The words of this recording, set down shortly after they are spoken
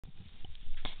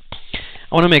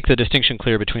I want to make the distinction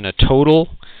clear between a total,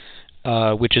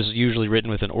 which is usually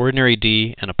written with an ordinary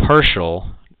d, and a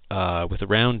partial with a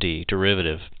round d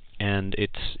derivative. And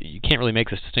you can't really make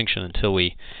this distinction until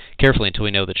we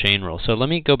know the chain rule. So let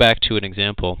me go back to an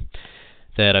example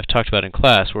that I've talked about in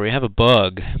class where we have a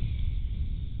bug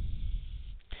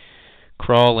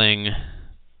crawling.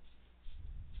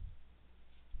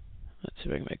 Let's see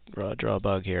if I can draw a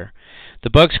bug here. The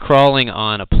bug's crawling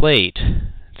on a plate,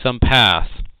 some path,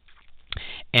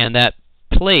 and that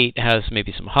plate has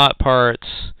maybe some hot parts,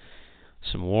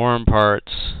 some warm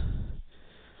parts,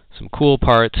 some cool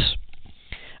parts.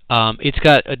 It's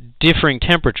got differing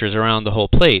temperatures around the whole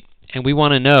plate, and we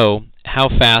want to know how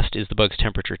fast is the bug's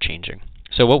temperature changing.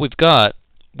 So what we've got,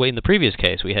 in the previous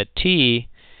case, we had T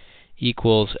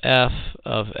equals f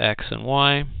of x and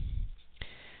y,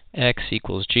 x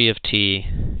equals g of t,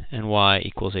 and y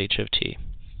equals h of t.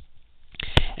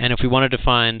 And if we wanted to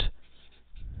find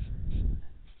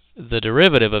the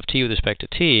derivative of t with respect to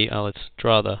t, let's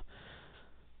draw the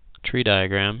tree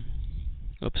diagram.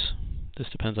 Oops, this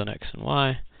depends on x and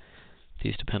y.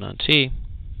 These depend on t.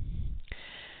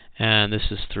 And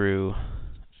this is through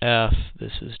f,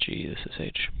 this is g, this is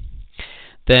h.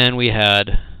 Then we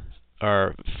had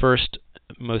our first,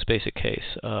 most basic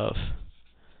case of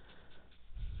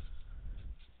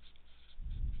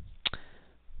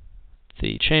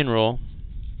the chain rule,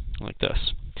 like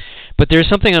this. But there's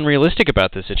something unrealistic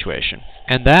about this situation,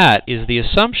 and that is the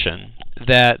assumption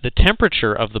that the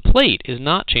temperature of the plate is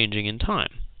not changing in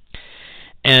time.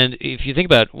 And if you think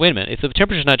about, wait a minute, if the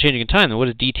temperature is not changing in time, then what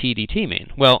does dt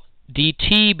mean? Well,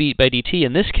 dt by dt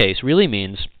in this case really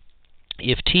means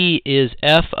if t is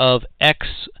f of x,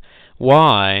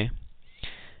 y,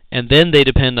 and then they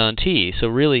depend on t. So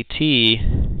really t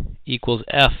equals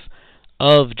f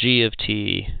of g of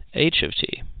t, h of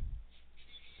t.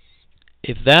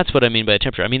 If that's what I mean by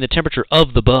temperature, I mean the temperature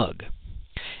of the bug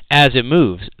as it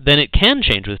moves, then it can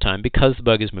change with time because the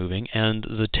bug is moving and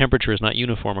the temperature is not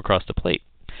uniform across the plate.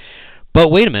 But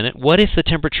wait a minute, what if the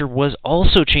temperature was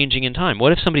also changing in time?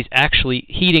 What if somebody's actually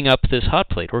heating up this hot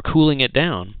plate or cooling it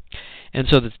down? And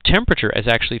so the temperature is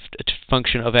actually a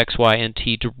function of x, y, and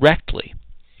t directly,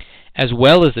 as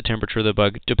well as the temperature of the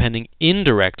bug depending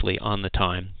indirectly on the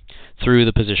time through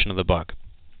the position of the bug.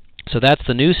 So that's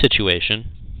the new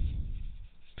situation.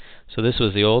 So this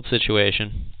was the old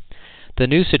situation. The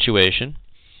new situation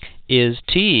is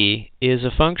t is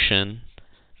a function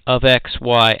of x,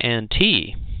 y, and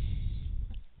t.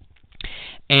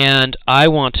 And I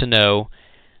want to know,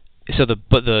 so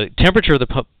the temperature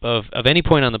of any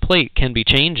point on the plate can be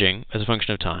changing as a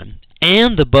function of time,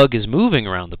 and the bug is moving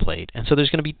around the plate. And so there's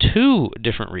going to be two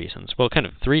different reasons, well, kind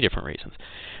of three different reasons,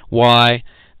 why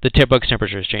the bug's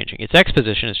temperature is changing. Its x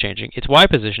position is changing, its y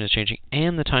position is changing,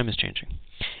 and the time is changing.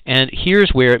 And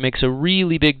here's where it makes a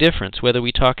really big difference, whether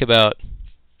we talk about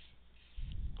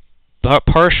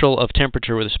partial of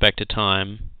temperature with respect to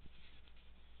time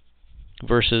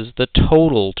versus the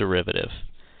total derivative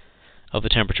of the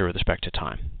temperature with respect to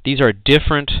time. These are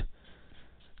different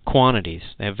quantities.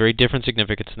 They have very different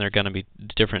significance, and they're going to be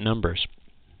different numbers.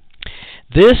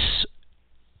 This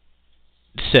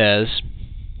says,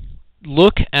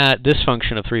 look at this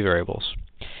function of three variables.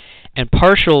 And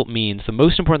partial means the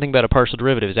most important thing about a partial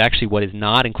derivative is actually what is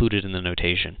not included in the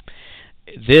notation.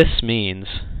 This means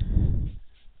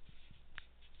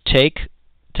take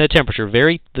the temperature,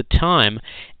 vary the time,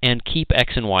 and keep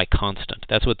x and y constant.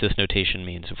 That's what this notation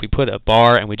means. If we put a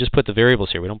bar and we just put the variables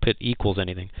here, we don't put equals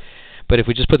anything, but if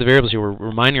we just put the variables here, we're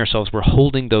reminding ourselves we're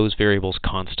holding those variables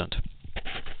constant.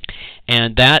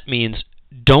 And that means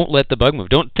don't let the bug move.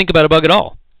 Don't think about a bug at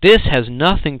all. This has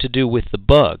nothing to do with the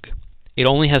bug. It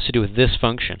only has to do with this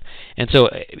function. And so,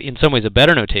 in some ways, a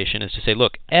better notation is to say,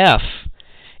 look, f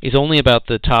is only about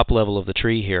the top level of the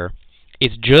tree here.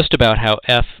 It's just about how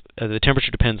the temperature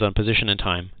depends on position and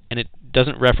time, and it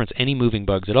doesn't reference any moving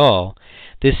bugs at all.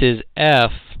 This is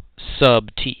f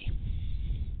sub t.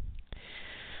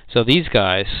 So these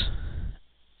guys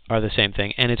are the same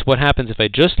thing, and it's what happens if I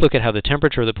just look at how the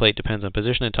temperature of the plate depends on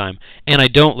position and time, and I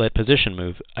don't let position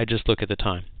move. I just look at the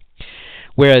time.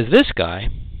 Whereas this guy,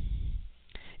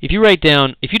 if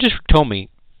you just told me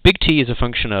big T is a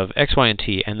function of x, y, and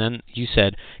t, and then you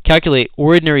said calculate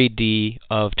ordinary d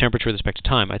of temperature with respect to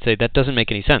time, I'd say that doesn't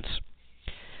make any sense.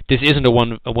 This isn't a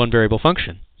one variable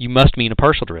function. You must mean a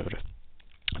partial derivative.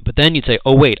 But then you'd say,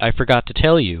 oh wait, I forgot to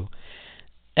tell you,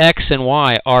 x and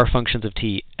y are functions of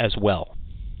t as well.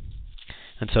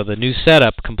 And so the new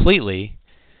setup completely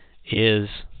is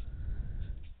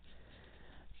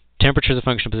temperature is a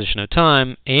function of position of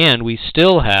time, and we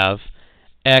still have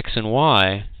x and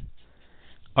y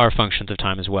are functions of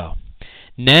time as well.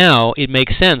 Now it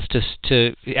makes sense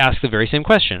to ask the very same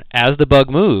question. As the bug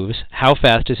moves, how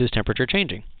fast is his temperature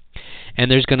changing? And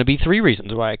there's going to be 3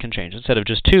 reasons why it can change instead of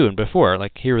just 2 and before.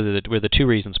 Like here were the 2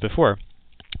 reasons before.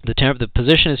 The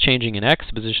position is changing in x,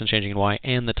 the position is changing in y,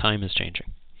 and the time is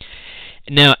changing.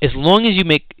 Now, as long as you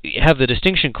have the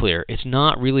distinction clear, it's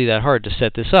not really that hard to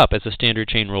set this up as a standard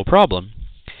chain rule problem.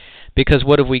 Because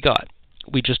what have we got?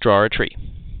 We just draw a tree.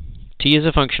 T is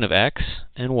a function of x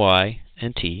and y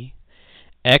and t.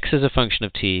 X is a function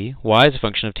of t, y is a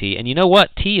function of t, and you know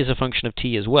what? T is a function of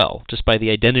t as well, just by the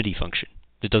identity function.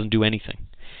 It doesn't do anything.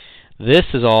 This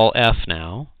is all f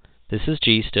now. This is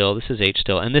g still, this is h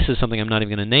still, and this is something I'm not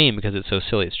even going to name because it's so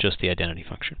silly, it's just the identity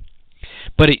function.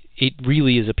 But it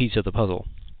really is a piece of the puzzle.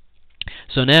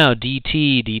 So now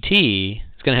dt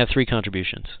is going to have 3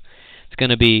 contributions. It's going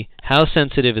to be how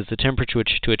sensitive is the temperature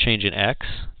to a change in x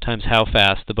times how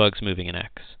fast the bug's moving in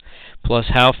x, plus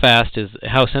how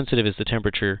sensitive is the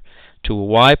temperature to a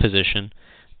y position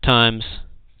times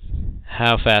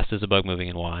how fast is the bug moving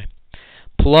in y,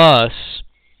 plus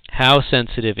how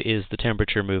sensitive is the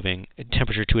temperature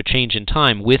to a change in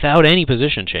time without any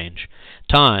position change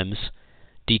times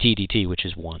dt, which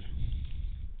is 1.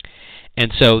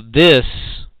 And so this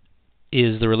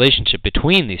is the relationship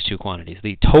between these 2 quantities.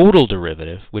 The total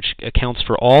derivative, which accounts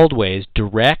for all ways,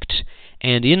 direct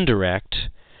and indirect,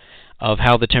 of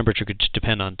how the temperature could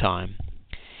depend on time.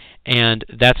 And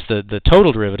that's the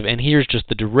total derivative, and here's just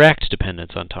the direct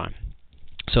dependence on time.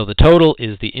 So the total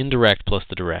is the indirect plus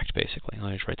the direct, basically.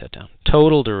 Let me just write that down.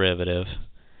 Total derivative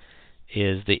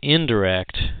is the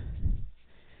indirect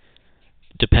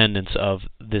dependence of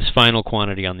this final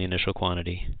quantity on the initial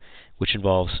quantity, which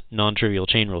involves non-trivial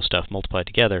chain rule stuff multiplied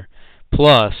together,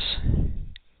 plus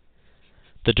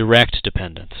the direct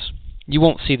dependence. You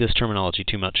won't see this terminology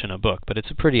too much in a book, but it's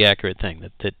a pretty accurate thing,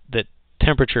 that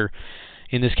temperature,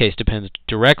 in this case, depends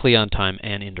directly on time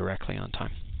and indirectly on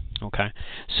time. Okay,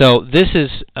 so this is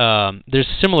there's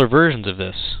similar versions of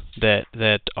this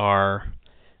that are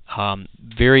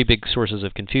very big sources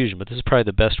of confusion, but this is probably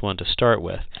the best one to start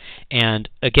with. And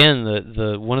again,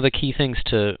 the one of the key things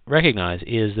to recognize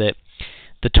is that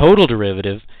the total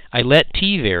derivative, I let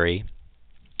t vary,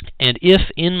 and if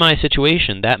in my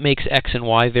situation that makes x and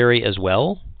y vary as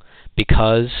well,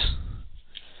 because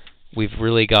we've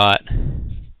really got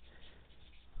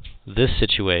this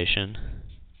situation.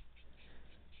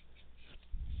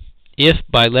 If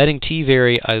by letting t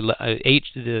vary,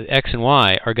 the x and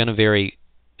y are going to vary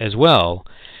as well,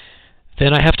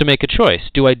 then I have to make a choice.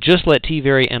 Do I just let t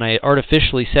vary and I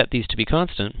artificially set these to be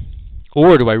constant,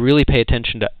 or do I really pay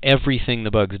attention to everything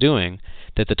the bug's doing,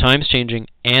 that the time's changing,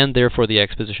 and therefore the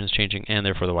x position is changing, and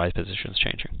therefore the y position is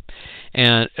changing?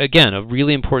 And again, a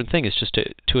really important thing is just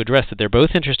to address that they're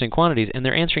both interesting quantities, and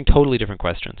they're answering totally different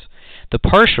questions. The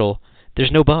partial,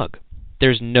 there's no bug.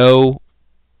 There's no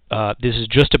this is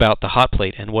just about the hot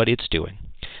plate and what it's doing.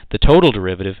 The total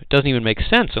derivative doesn't even make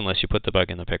sense unless you put the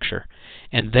bug in the picture.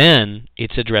 And then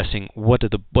it's addressing what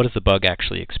does the bug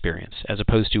actually experience, as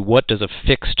opposed to what does a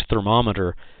fixed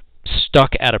thermometer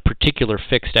stuck at a particular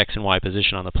fixed x and y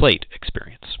position on the plate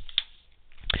experience.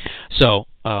 So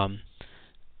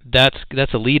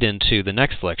that's a lead into the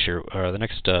next lecture, or the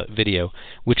next video,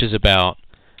 which is about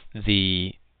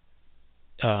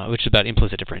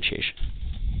implicit differentiation.